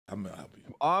I'm gonna help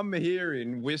you. I'm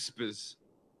hearing whispers.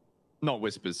 Not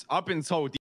whispers. I've been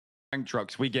told the tank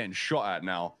trucks we're getting shot at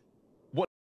now. What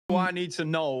do I need to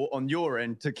know on your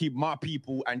end to keep my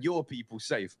people and your people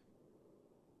safe?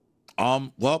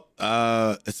 Well,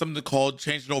 it's something called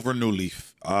changing over a new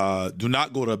leaf. Do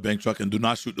not go to a bank truck and do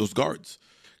not shoot those guards.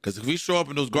 Because if we show up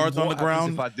and those guards on the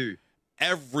ground, if I do?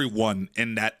 Everyone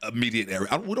in that immediate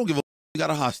area, we don't give a, we got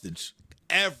a hostage.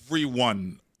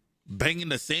 Everyone banging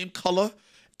the same color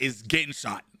is getting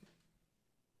shot.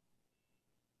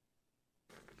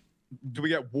 Do we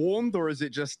get warned or is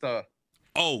it just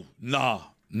Oh, nah.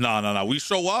 We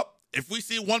show up. If we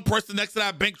see one person next to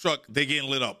that bank truck, they getting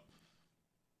lit up.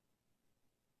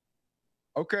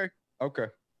 Okay.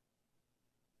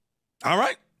 All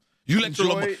right. You let your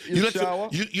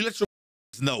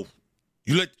know.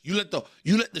 You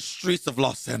let the streets of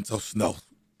Los Santos know.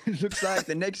 It looks like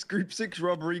the next Group 6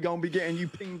 robbery gonna be getting you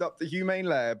pinged up to Humane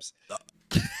Labs.